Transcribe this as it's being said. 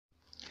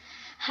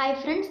Hi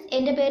friends,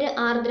 എൻ്റെ പേര്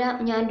ആർദ്ര.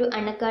 ഞാനൊരു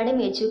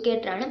Unacademy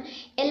Educator ആണ്.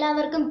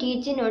 എല്ലാവർക്കും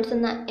ടീച്ചിങ് നോട്ട്സ്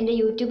എന്ന എൻ്റെ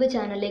യൂട്യൂബ്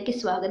ചാനലിലേക്ക്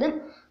സ്വാഗതം.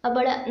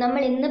 അപ്പോൾ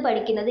നമ്മൾ ഇന്ന്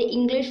പഠിക്കുന്നത്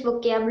ഇംഗ്ലീഷ്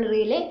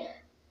വൊക്കാബുലറിയിലെ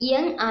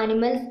യങ്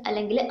ആനിമൽസ്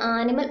അല്ലെങ്കിൽ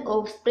ആനിമൽ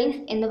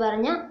ഓഫ്സ്പ്രിങ്സ് എന്ന്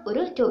പറഞ്ഞ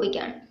ഒരു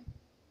ടോപ്പിക്കാണ്.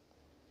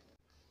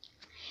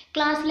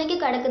 ക്ലാസ്സിലേക്ക്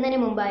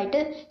കടക്കുന്നതിന്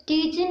മുമ്പായിട്ട്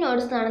ടീച്ചിങ്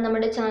നോട്ട്സ് എന്നാണ്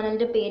നമ്മുടെ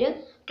ചാനലിൻ്റെ പേര്.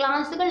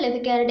 ക്ലാസ്സുകൾ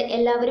ലഭിക്കാനായിട്ട്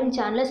എല്ലാവരും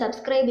ചാനൽ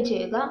സബ്സ്ക്രൈബ്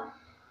ചെയ്യുക.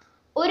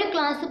 ഒരു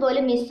ക്ലാസ്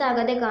പോലും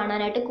മിസ്സാകാതെ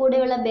കാണാനായിട്ട്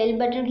കൂടെയുള്ള ബെൽ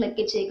ബട്ടൺ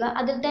ക്ലിക്ക് ചെയ്യുക.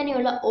 അതിൽ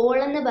തന്നെയുള്ള ഓൾ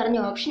എന്ന് പറഞ്ഞ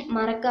ഓപ്ഷൻ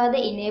മറക്കാതെ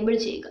ഇനേബിൾ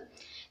ചെയ്യുക.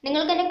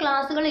 നിങ്ങൾക്ക് എൻ്റെ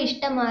ക്ലാസ്സുകൾ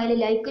ഇഷ്ടമായാൽ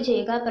ലൈക്ക്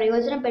ചെയ്യുക.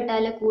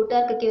 പ്രയോജനപ്പെട്ടാൽ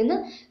കൂട്ടുകാർക്കൊക്കെ ഒന്ന്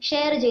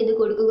ഷെയർ ചെയ്ത്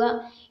കൊടുക്കുക.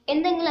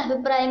 എന്തെങ്കിലും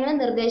അഭിപ്രായങ്ങളും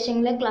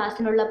നിർദ്ദേശങ്ങളും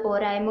ക്ലാസ്സിനുള്ള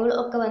പോരായ്മകളും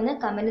ഒക്കെ വന്ന്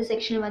കമൻറ്റ്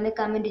സെക്ഷനിൽ വന്ന്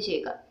കമൻറ്റ്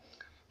ചെയ്യുക.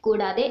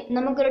 കൂടാതെ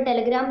നമുക്കൊരു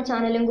ടെലഗ്രാം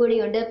ചാനലും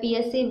കൂടിയുണ്ട്.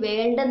 PSC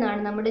വേൾഡ്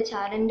എന്നാണ് നമ്മുടെ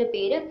ചാനലിൻ്റെ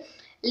പേര്.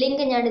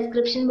 ലിങ്ക് ഞാൻ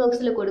ഡിസ്ക്രിപ്ഷൻ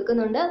ബോക്സിൽ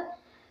കൊടുക്കുന്നുണ്ട്.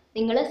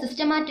 നിങ്ങൾ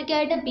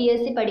സിസ്റ്റമാറ്റിക്കായിട്ട്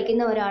PSC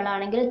പഠിക്കുന്ന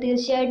ഒരാളാണെങ്കിൽ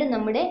തീർച്ചയായിട്ടും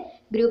നമ്മുടെ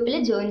ഗ്രൂപ്പിൽ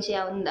ജോയിൻ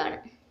ചെയ്യാവുന്നതാണ്.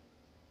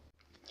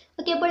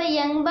 ഓക്കെ, അപ്പോൾ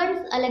യങ്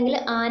ബൺസ് അല്ലെങ്കിൽ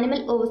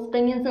ആനിമൽ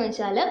ഓഫ്സ്പ്രിങ്സ് എന്ന്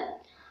വെച്ചാൽ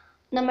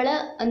നമ്മൾ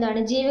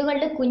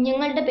ജീവികളുടെ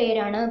കുഞ്ഞുങ്ങളുടെ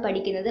പേരാണ്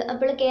പഠിക്കുന്നത്.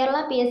 അപ്പോൾ കേരള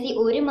PSC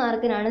 1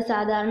 മാർക്കിനാണ്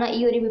സാധാരണ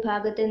ഈ ഒരു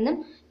വിഭാഗത്തിൽ നിന്നും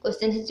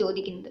ക്വസ്റ്റ്യൻസ്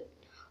ചോദിക്കുന്നത്.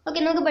 ഓക്കെ,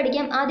 നമുക്ക്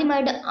പഠിക്കാം.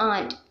 ആദ്യമായിട്ട്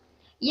and.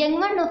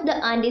 Young one of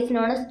the and is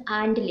known as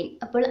ആൻറ്റ്ലിംഗ്.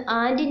 അപ്പോൾ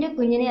ആൻറ്റിൻ്റെ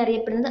കുഞ്ഞിനെ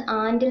അറിയപ്പെടുന്നത്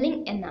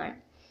ആൻറ്റ്ലിംഗ് എന്നാണ്.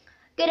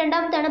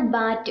 രണ്ടാമത്താണ്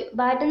ബാറ്റ്.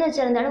 ബാറ്റ് എന്ന്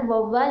വെച്ചാൽ എന്താണ്?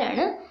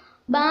 വവ്വാലാണ്.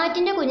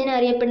 ബാറ്റിൻ്റെ കുഞ്ഞിനെ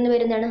അറിയപ്പെടുന്ന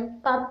പേരെന്താണ്?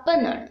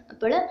 പപ്പെന്നാണ്.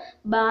 അപ്പോൾ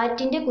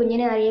ബാറ്റിൻ്റെ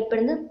കുഞ്ഞിനെ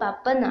അറിയപ്പെടുന്നത്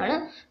പപ്പെന്നാണ്.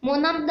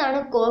 മൂന്നാമതാണ്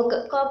കോക്ക്.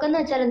 കോക്ക് എന്ന്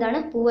വെച്ചാൽ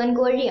എന്താണ്? പൂവൻ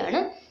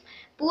കോഴിയാണ്.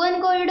 പൂവൻ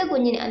കോഴിയുടെ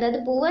കുഞ്ഞിനെ, അതായത്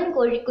പൂവൻ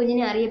കോഴി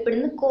കുഞ്ഞിനെ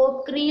അറിയപ്പെടുന്നത്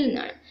കോക്രീൽ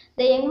എന്നാണ്.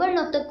 The young one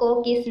of the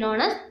coke is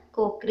known as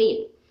കോക്രീൽ.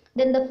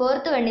 Then the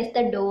fourth one is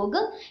the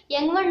dog.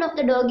 Young one of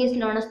the dog is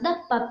known as the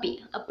puppy.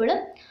 അപ്പോൾ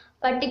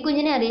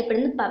പട്ടിക്കുഞ്ഞിനെ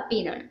അറിയപ്പെടുന്നത് പപ്പി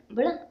എന്നാണ്.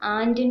 അപ്പോൾ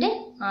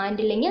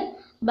ആൻറ്റിലിങ്,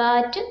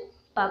 bat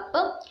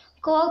പപ്പ്,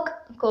 coke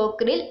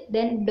കോക്രിൽ,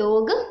 then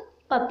dog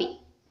puppy.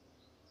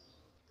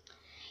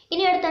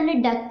 ഇനി അടുത്താണ്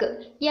duck.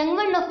 Young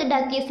one of the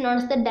duck is known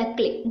as the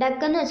duckling.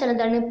 Duck എന്ന് വെച്ചാൽ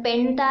എന്താണ്?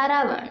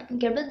 പെൺതാറാവാണ്.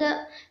 Okay, അപ്പോൾ ഇത്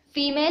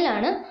ഫീമെയിൽ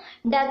ആണ്.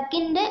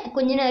 ഡക്കിൻ്റെ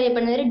കുഞ്ഞിനെ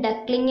അറിയപ്പെടുന്നത്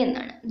ഡക്ലിംഗ്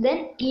എന്നാണ്. ദെൻ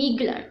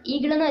ഈഗിളാണ്.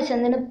 ഈഗിൾ എന്ന് വെച്ചാൽ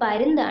എന്താണ്?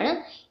 പരുന്താണ്.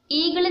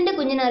 ഈഗിളിൻ്റെ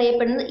കുഞ്ഞിനെ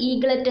അറിയപ്പെടുന്നത്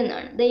ഈഗ്ലറ്റ്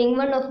എന്നാണ്. The young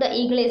one of the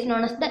eagle is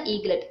known as the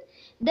ഈഗ്ലറ്റ്.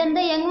 Then the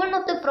young one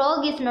of the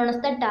frog is known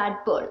as the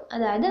tadpole.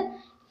 അതായത്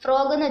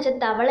ഫ്രോഗ് എന്ന് വെച്ചാൽ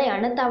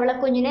തവളയാണ്.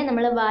 തവളക്കുഞ്ഞിനെ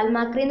നമ്മൾ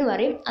വാൽമാക്രി എന്ന്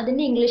പറയും.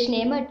 അതിൻ്റെ ഇംഗ്ലീഷ്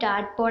നെയിം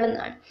ടാഡ്പോൾ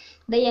എന്നാണ്.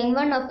 The young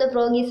one of the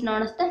frog is known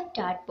as the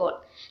tadpole.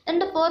 Then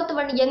the fourth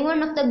one, young one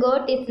of the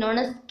got is known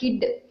as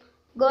kid.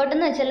 Got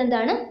എന്ന് വെച്ചാൽ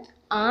എന്താണ്?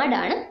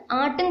 ആടാണ്.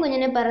 ആട്ടും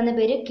കുഞ്ഞിനെ പറയുന്ന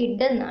പേര്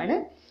കിഡ് എന്നാണ്.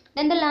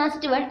 Then the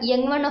last one,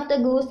 young one of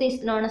the goose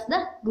is known as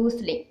the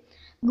ഗൂസ്ലിംഗ്.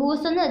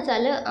 Goose എന്ന്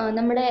വെച്ചാൽ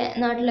നമ്മുടെ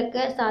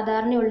നാട്ടിലൊക്കെ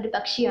സാധാരണയുള്ളൊരു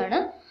പക്ഷിയാണ്.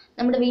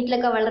 നമ്മുടെ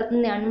വീട്ടിലൊക്കെ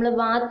വളർത്തുന്നതാണ്. നമ്മൾ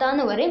വാത്ത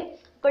എന്ന് പറയും.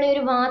 അപ്പോൾ ഈ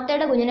ഒരു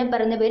വാത്തയുടെ കുഞ്ഞിനെ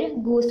പറയുന്ന പേര്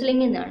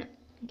ഗൂസ്ലിംഗ് എന്നാണ്.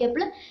 ഓക്കെ,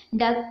 അപ്പോൾ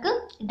duck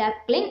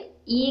duckling,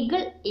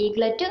 eagle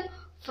ഈഗ്ലറ്റ്,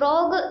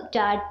 frog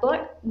tadpole,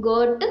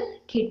 got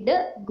kid,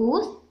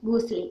 goose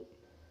ഗൂസ്ലിംഗ്.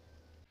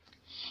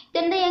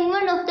 Then the young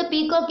one of the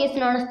peacock is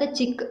known as the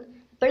ചിക്ക്.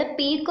 അപ്പോൾ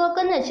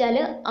പീകോക്ക് എന്ന് വെച്ചാൽ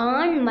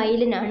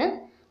ആൺമയിലിനാണ്.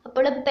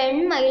 അപ്പോൾ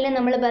പെൺമയിലിനെ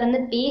നമ്മൾ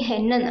പറയുന്നത് പീ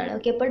ഹെൻ എന്നാണ്.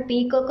 ഓക്കെ, അപ്പോൾ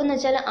പീകോക്ക് എന്ന്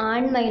വെച്ചാൽ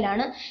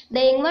ആൺമയിലാണ്.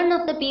 The young one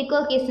of the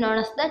peacock is known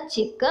as the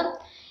chick.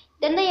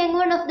 Then the young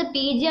one of the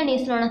pigeon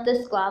is known as the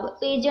സ്ക്വാബ്.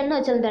 Pigeon എന്ന്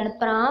വെച്ചാൽ എന്താണ്?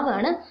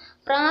 പ്രാവാണ്.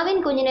 പ്രാവിൻ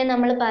കുഞ്ഞിനെ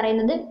നമ്മൾ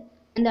പറയുന്നത്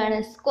എന്താണ്?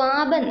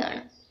 സ്ക്വാബ് എന്നാണ്.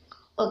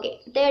 Okay,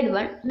 third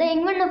one, the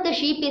young one of the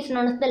sheep is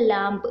known as the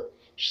lamp.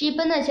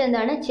 Sheep എന്ന് വെച്ചാൽ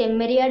എന്താണ്?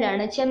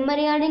 ചെമ്മരിയാടാണ്.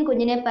 ചെമ്മരിയാടിൻ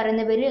കുഞ്ഞിനെ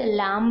പറയുന്ന പേര്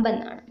ലാംബ്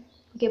എന്നാണ്.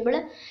 ഓക്കെ, അപ്പോൾ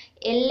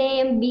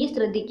LAMB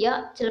ശ്രദ്ധിക്കുക.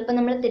 ചിലപ്പോൾ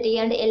നമ്മൾ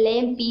തെറ്റിയാണ്ട്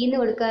LAMP എന്ന്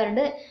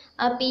കൊടുക്കാറുണ്ട്.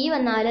 ആ P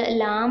വന്നാൽ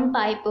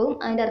ലാംബായി പോവും.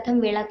 അതിൻ്റെ അർത്ഥം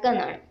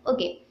വിളക്കെന്നാണ്.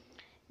 Okay,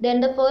 then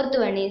the fourth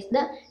one is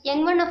the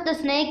young one of the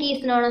snake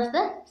is known as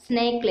the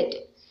snakelet.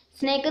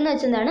 Snake എന്ന്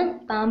വെച്ചാൽ എന്താണ്?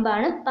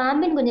 പാമ്പാണ്.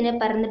 പാമ്പിൻ കുഞ്ഞിനെ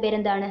പറയുന്ന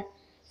പേരെന്താണ്?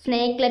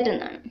 സ്നേക്ലെറ്റ്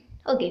എന്നാണ്.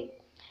 ഓക്കെ,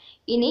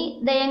 ഇനി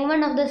the young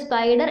one of the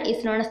spider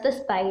is known as the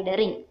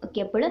സ്പൈഡറിങ്.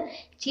 Okay, അപ്പോൾ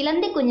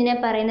ചിലന്തി കുഞ്ഞിനെ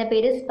പറയുന്ന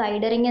പേര്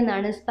സ്പൈഡറിങ്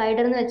എന്നാണ്.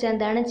 സ്പൈഡർ എന്ന് വെച്ചാൽ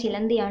എന്താണ്?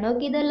 ചിലന്തിയാണ്.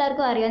 ഓക്കെ,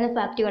 ഇതെല്ലാവർക്കും അറിയാവുന്ന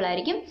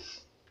ഫാക്റ്റുകളായിരിക്കും.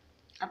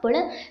 അപ്പോൾ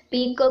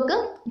peacock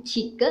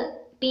chick,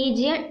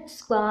 pigeon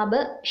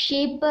സ്ക്വാബ്,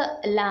 sheep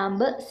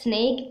lamp,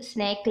 snake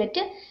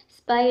സ്നേക്ലെറ്റ്,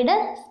 spider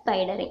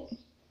സ്പൈഡറിങ്.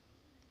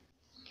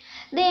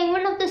 The young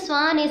one of the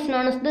swan is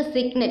known as the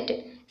സിഗ്നെറ്റ്.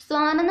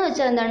 Swan എന്ന്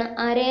വെച്ചാൽ എന്താണ്?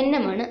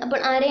 അരയന്നമാണ്. അപ്പോൾ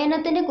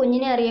അരയന്നത്തിൻ്റെ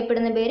കുഞ്ഞിനെ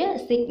അറിയപ്പെടുന്ന പേര്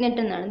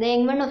സിഗ്നെറ്റ് എന്നാണ്. The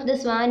young one of the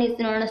swan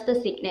is known as the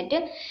സിഗ്നെറ്റ്.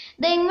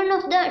 The young one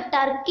of the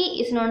Turkey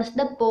is known as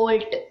the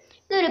Polt.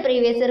 ഇതൊരു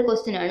previous year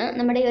question ആണ്.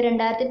 നമ്മുടെ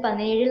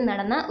 2017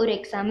 നടന്ന ഒരു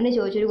എക്സാമിന്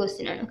ചോദിച്ചൊരു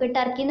ക്വസ്റ്റ്യൻ ആണ്. ഓക്കെ,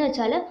 ടർക്കി എന്ന്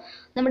വെച്ചാൽ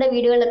നമ്മുടെ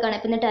വീടുകളിലൊക്കെ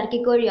കാണപ്പെടുന്ന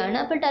ടർക്കി കോഴിയാണ്.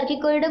 അപ്പോൾ ടർക്കി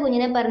കോഴിയുടെ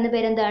കുഞ്ഞിനെ പറയുന്ന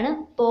പേരെന്താണ്?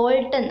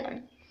 പോൾട്ട് എന്നാണ്.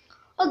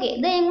 Okay,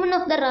 the young one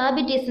of the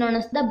rabbit is known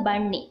as the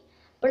bunny.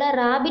 അപ്പോൾ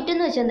റാബിറ്റ്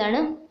എന്ന് വെച്ചാൽ എന്താണ്?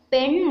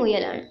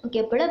 പെൺമുയലാണ്. ഓക്കെ,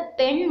 അപ്പോൾ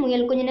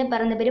പെൺമുയൽ കുഞ്ഞിനെ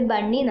പറയുന്ന പേര്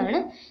ബണ്ണി എന്നാണ്.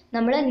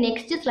 നമ്മൾ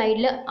നെക്സ്റ്റ്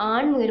സ്ലൈഡിൽ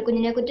ആൺമുയൽ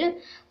കുഞ്ഞിനെ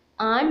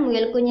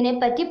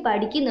പറ്റി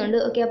പഠിക്കുന്നുണ്ട്.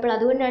 ഓക്കെ, അപ്പോൾ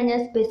അതുകൊണ്ടാണ്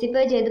ഞാൻ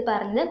സ്പെസിഫൈ ചെയ്ത്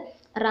പറഞ്ഞത്.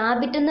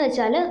 റാബിറ്റ് എന്ന്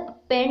വെച്ചാൽ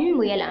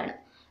പെൺമുയലാണ്.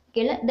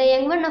 Okay, the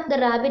young one of the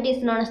rabbit is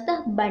known as the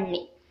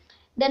bunny.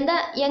 Then the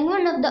young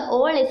one of the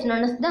owl is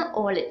known as the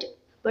owlet.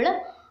 അപ്പോൾ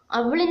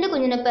അവളിൻ്റെ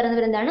കുഞ്ഞിനെ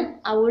പറയുന്നത് എന്താണ്?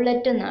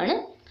 owlet എന്നാണ്.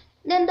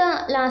 Then the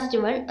last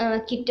one,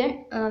 kitten,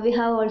 we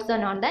have also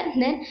known that.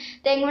 Then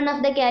the young one of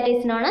the cat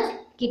is known as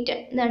kitten.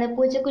 എന്താണ്?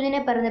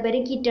 പൂച്ചക്കുഞ്ഞിനെ പറയുന്ന പേര്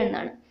kitten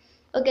എന്നാണ്.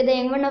 Okay, the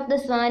young one of the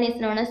swan is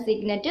known as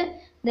cygnet.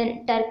 Then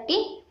turkey,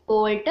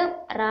 poult,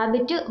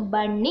 rabbit,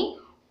 bunny,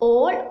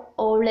 owl,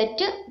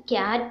 owlet,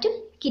 cat,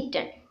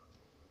 kitten.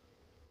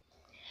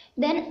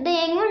 Then the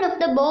young one of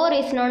the boar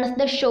is known as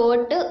the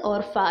short or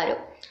farrow.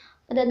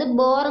 അതായത്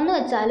bore എന്ന്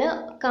വെച്ചാൽ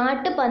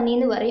കാട്ടുപന്നി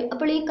എന്ന് പറയും.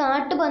 അപ്പോൾ ഈ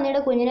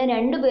കാട്ടുപന്നിയുടെ കുഞ്ഞിനെ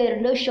രണ്ട്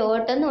പേരുണ്ട്,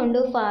 ഷോർട്ട് എന്നും ഉണ്ട്,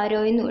 ഫാരോ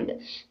എന്നും ഉണ്ട്.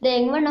 The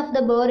young one of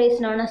the bore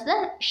is known as the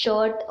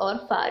short or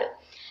Pharaoh.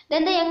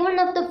 Then the young one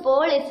of the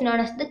fall is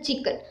known as the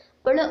chicken.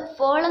 അപ്പോൾ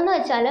ഫോൾ എന്ന്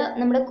വെച്ചാൽ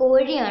നമ്മുടെ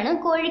കോഴിയാണ്.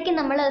 കോഴിക്ക്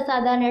നമ്മൾ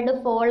സാധാരണയായിട്ട്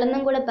ഫോൾ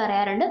എന്നും കൂടെ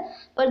പറയാറുണ്ട്.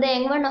 അപ്പോൾ the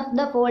young one of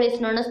the fall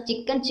is known as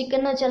chicken. Chicken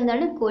എന്ന് വെച്ചാൽ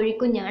എന്താണ്?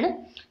 കോഴിക്കുഞ്ഞാണ്.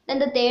 ദെൻ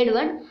ദ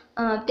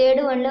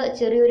തേർഡ് വണ്ണിൽ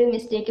ചെറിയൊരു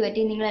മിസ്റ്റേക്ക്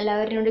പറ്റി, നിങ്ങൾ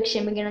എല്ലാവരോട്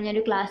ക്ഷമിക്കണം.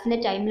 ഞാനൊരു ക്ലാസ്സിൻ്റെ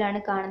ടൈമിലാണ്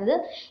കാണുന്നത്.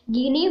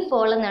 ഗിനി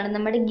ഫോൾ എന്നാണ്,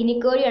 നമ്മുടെ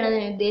ഗിനിക്കോഴിയാണ്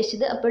ഞാൻ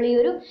ഉദ്ദേശിച്ചത്. അപ്പോൾ ഈ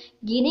ഒരു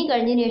ഗിനി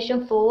കഴിഞ്ഞതിന് ശേഷം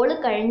ഫോള്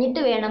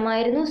കഴിഞ്ഞിട്ട്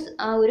വേണമായിരുന്നു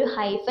ആ ഒരു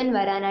ഹൈഫൻ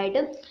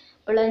വരാനായിട്ട്.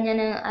 അപ്പോൾ ഞാൻ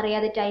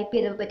അറിയാതെ ടൈപ്പ്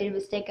ചെയ്തപ്പോൾ പറ്റിയൊരു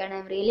മിസ്റ്റേക്കാണ്.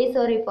 I am really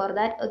sorry for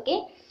that. Okay,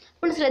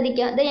 അപ്പോൾ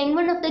ശ്രദ്ധിക്കുക. The young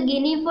one of the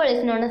guinea fall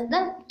is known as the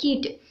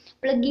Keir.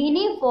 അപ്പോൾ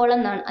ഗിനി ഫോൾ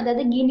എന്നാണ്,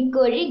 അതായത്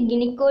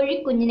ഗിനിക്കോഴി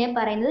കുഞ്ഞിനെ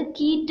പറയുന്നത്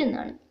കീറ്റ്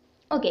എന്നാണ്.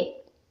 ഓക്കെ,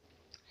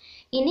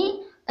 ഇനി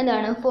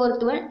എന്താണ്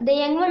fourth one? The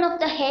young one of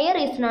the hair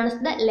is known as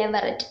the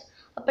ലെവററ്റ്.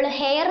 അപ്പോൾ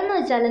ഹെയർ എന്ന്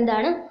വെച്ചാൽ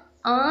എന്താണ്?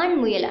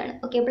 ആൺമുയലാണ്.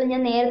 ഓക്കെ, അപ്പോൾ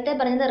ഞാൻ നേരത്തെ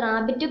പറഞ്ഞത്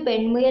റാബിറ്റ്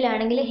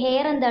പെൺമുയലാണെങ്കിൽ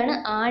ഹെയർ എന്താണ്?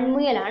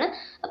 ആൺമുയലാണ്.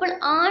 അപ്പോൾ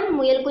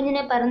ആൺമുയൽ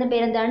കുഞ്ഞിനെ പറയുന്ന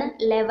പേരെന്താണ്?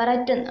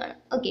 ലെവററ്റ് എന്നാണ്.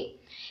 Okay,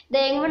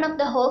 the young one of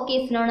the hoc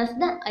is known as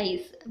the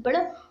ice. അപ്പോൾ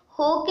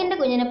ഹോക്കിൻ്റെ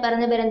കുഞ്ഞിനെ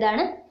പറയുന്ന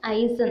പേരെന്താണ്?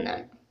 ഐസ്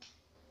എന്നാണ്.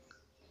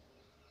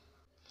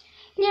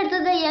 ഇനി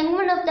അടുത്തത് young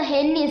one of the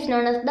hen is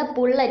known as the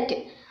പുള്ളറ്റ്.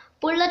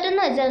 പുള്ളറ്റ്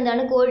എന്ന് വെച്ചാൽ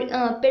എന്താണ്?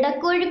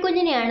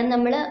 പിടക്കോഴിക്കുഞ്ഞിനെയാണ്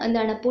നമ്മൾ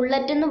എന്താണ്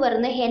പുള്ളറ്റ് എന്ന്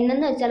പറയുന്നത്. ഹെൻ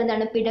എന്ന് വെച്ചാൽ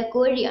എന്താണ്?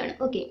 പിടക്കോഴിയാണ്.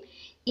 ഓക്കെ,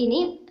 ഇനി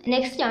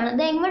നെക്സ്റ്റ് ആണ്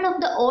the young one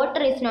of the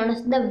ഓട്ടർ is known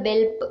as the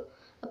വെൽപ്പ്.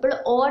 അപ്പോൾ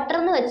ഓട്ടർ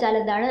എന്ന് വെച്ചാൽ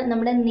എന്താണ്?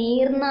 നമ്മുടെ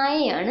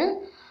നീർനായയാണ്.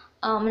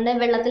 നമ്മുടെ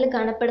വെള്ളത്തിൽ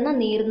കാണപ്പെടുന്ന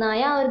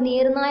നീർനായ. ആ ഒരു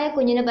നീർനായ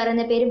കുഞ്ഞിനെ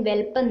പറയുന്ന പേര്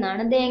വെൽപ്പ്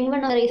എന്നാണ്. The young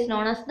one is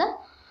known as the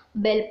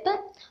വെൽപ്പ്.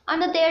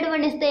 And the third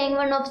one is the young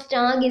one of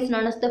stag is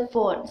known as the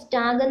phone.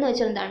 Stag എന്ന്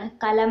വെച്ചാൽ എന്താണ്?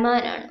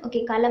 കലമാനാണ്.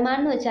 ഓക്കെ, കലമാൻ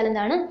എന്ന് വെച്ചാൽ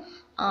എന്താണ്?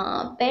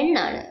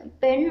 പെണ്ണാണ്,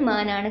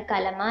 പെൺമാനാണ്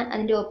കലമാൻ.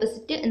 അതിൻ്റെ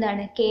ഓപ്പോസിറ്റ്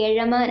എന്താണ്?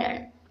 കേഴമാനാണ്.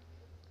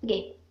 ഓക്കെ,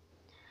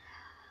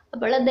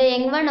 അപ്പോൾ the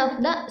young one of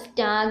the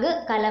stag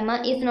കലമാൻ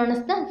is known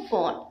as the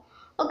phone.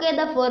 Okay,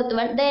 the fourth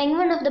one the young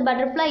one of the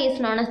butterfly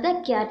is known as the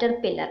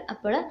ക്യാറ്റർപില്ലർ.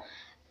 അപ്പോൾ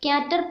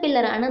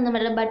ക്യാറ്റർപില്ലറാണ്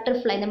നമ്മുടെ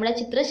ബട്ടർഫ്ലൈ. നമ്മുടെ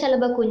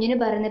ചിത്രശലഭ കുഞ്ഞിന്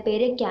പറയുന്ന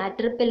പേര്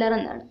ക്യാറ്റർപില്ലർ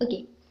എന്നാണ്. ഓക്കെ,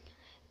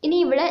 ഇനി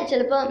ഇവിടെ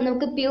ചിലപ്പോൾ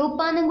നമുക്ക്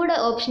പ്യൂപ്പാന്നും കൂടെ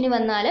ഓപ്ഷന്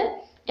വന്നാൽ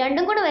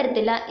രണ്ടും കൂടെ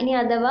വരത്തില്ല. ഇനി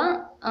അഥവാ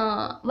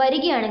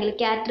വരികയാണെങ്കിൽ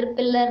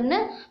ക്യാറ്റർപില്ലറിന്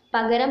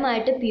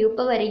പകരമായിട്ട്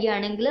പ്യൂപ്പ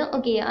വരികയാണെങ്കിൽ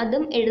ഓക്കെ,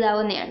 അതും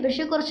എഴുതാവുന്നതാണ്.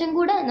 പക്ഷേ കുറച്ചും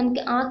കൂടെ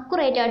നമുക്ക്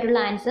ആക്യുറേറ്റ് ആയിട്ടുള്ള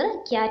answer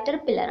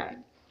ക്യാറ്റർപില്ലറാണ്.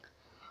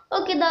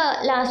 Okay, the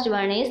last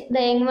one is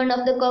the young one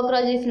of the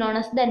cockroach is known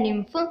as the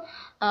nymph.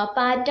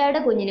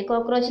 പാറ്റയുടെ കുഞ്ഞിന്,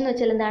 കോക്രോച്ച് എന്ന്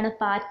വെച്ചാൽ എന്താണ്?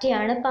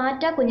 പാറ്റയാണ്.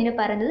 പാറ്റ കുഞ്ഞിന്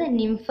പറയുന്നത്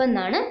നിംഫ്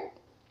എന്നാണ്.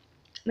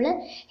 നമ്മൾ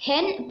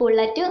hen,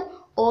 പുള്ളറ്റ്,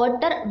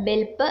 ഓട്ടർ,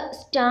 വെൽപ്പ്,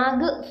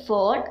 stag,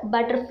 phone,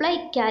 butterfly,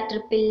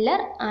 ക്യാറ്റർപില്ലർ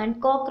and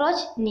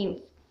cockroach,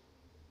 nymph.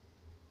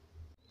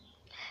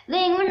 The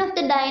young one of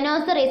the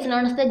dinosaur is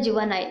known as the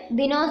juvenile.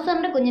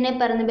 ദിനോസറിൻ്റെ കുഞ്ഞിനെ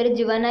പറയുന്ന പേര്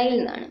ജുവനൈൽ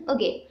എന്നാണ്.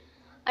 ഓക്കെ,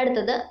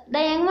 അടുത്തത്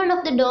the young one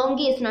of the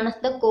donkey is known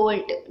as the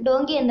Colt.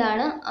 Donkey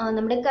എന്താണ്?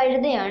 നമ്മുടെ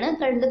കഴുതയാണ്.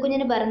 കഴുത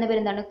കുഞ്ഞിന് പറയുന്ന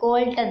പേര് എന്താണ്?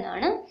 കോൾട്ട്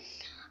എന്നാണ്.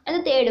 അത്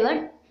third one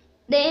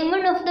the young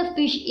one of the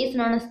fish is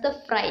known as the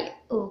fry.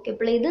 Okay,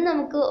 അപ്പോൾ ഇത്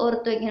നമുക്ക്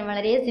ഓർത്ത് വയ്ക്കാൻ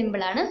വളരെ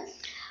സിമ്പിളാണ്.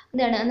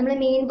 എന്താണ്? നമ്മൾ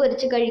മീൻ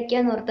പൊരിച്ച്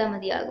കഴിക്കാൻ ഓർത്താൽ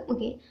മതിയാകും.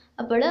 ഓക്കെ,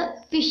 അപ്പോൾ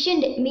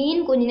ഫിഷിൻ്റെ മീൻ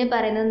കുഞ്ഞിനെ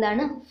പറയുന്നത്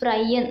എന്താണ്?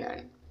 ഫ്രൈ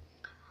എന്നാണ്.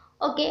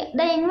 Okay,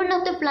 the young one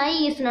of the fly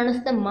is known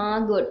as the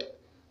മാഗോട്ട്.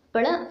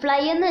 അപ്പോൾ ഫ്ലൈ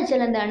എന്ന്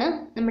വെച്ചാൽ എന്താണ്?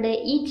 നമ്മുടെ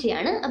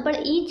ഈച്ചയാണ്. അപ്പോൾ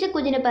ഈച്ച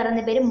കുഞ്ഞിനെ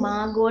പറയുന്ന പേര്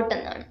മാഗോട്ട്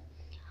എന്നാണ്.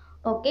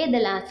 Okay,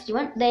 the last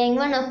one the young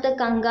one of the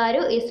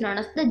kangaroo is known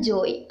as the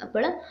Joy.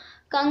 അപ്പോൾ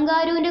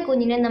കങ്കാരുവിൻ്റെ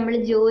കുഞ്ഞിനെ നമ്മൾ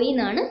ജോയ്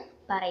എന്നാണ്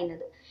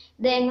പറയുന്നത്.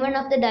 The young one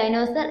of the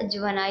dinosaur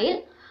juvenile,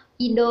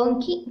 ഈ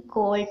donkey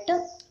Colt,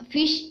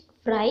 fish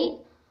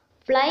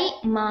fly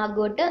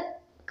മാഗോട്ട്,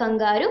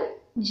 kangaroo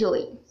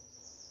Joy.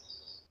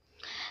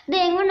 The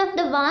young one of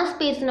the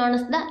വാസ്പ് is known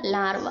as the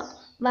larva.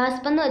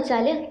 വാസ്പ് എന്ന്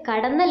വെച്ചാൽ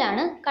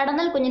കടന്നലാണ്.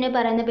 കടന്നൽ കുഞ്ഞിനെ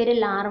പറയുന്ന പേര്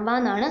ലാർവ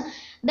എന്നാണ്.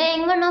 The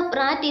young one of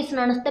rat is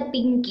known as the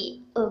Pinky.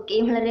 Okay,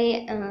 വളരെ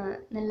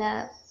നല്ല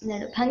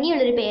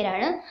ഭംഗിയുള്ളൊരു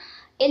പേരാണ്.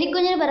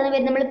 എലിക്കുഞ്ഞിന് പറയുന്ന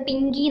പേര് നമ്മൾ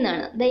പിങ്കി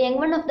എന്നാണ്. The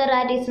young one of the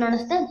rat is known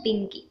as the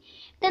Pinky.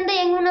 Then the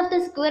young one of the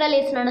squirrel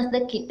is known as the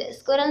kit.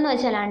 Squirrel എന്ന്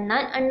വെച്ചാൽ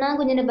അണ്ണാൻ. അണ്ണാൻ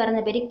കുഞ്ഞിന്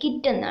പറയുന്ന പേര്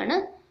കിറ്റ് എന്നാണ്.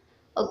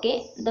 Okay,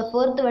 the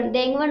fourth one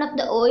the young one of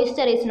the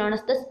oyster is known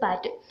as the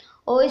spat.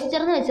 Oyster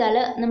എന്ന് വെച്ചാൽ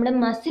നമ്മുടെ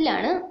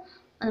മസിലാണ്.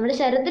 നമ്മുടെ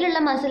ശരീരത്തിലുള്ള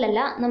മസിലല്ല,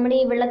 നമ്മുടെ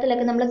ഈ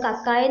വെള്ളത്തിലൊക്കെ നമ്മൾ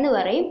കക്കായ എന്ന്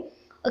പറയും.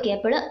 ഓക്കെ,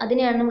 അപ്പോൾ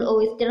അതിനെയാണ് നമ്മൾ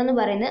ഓയിസ്റ്റർ എന്ന്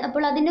പറയുന്നത്.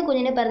 അപ്പോൾ അതിൻ്റെ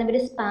കുഞ്ഞിനെ പറയുന്ന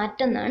പേര്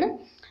സ്പാറ്റ് എന്നാണ്.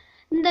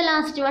 The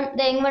last one,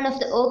 the young one of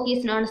the oak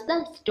is known as the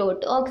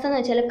stoat. Ox എന്ന്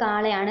വെച്ചാൽ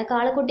കാളയാണ്.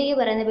 കാളക്കുട്ടിക്ക്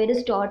പറയുന്ന പേര്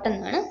സ്റ്റോട്ട്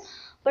എന്നാണ്.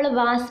 അപ്പോൾ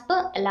വാസ്പ്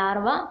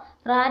larva,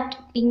 rat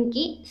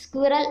Pinky,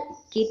 squirrel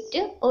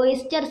kit,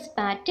 oyster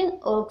spat,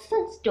 aux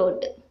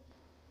സ്റ്റോട്ട്.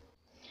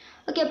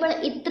 Okay, അപ്പോൾ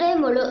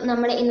ഇത്രയും ഉള്ളൂ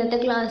നമ്മുടെ ഇന്നത്തെ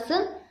ക്ലാസ്.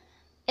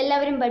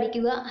 എല്ലാവരും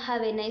പഠിക്കുക.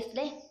 Have A nice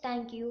day.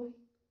 Thank you.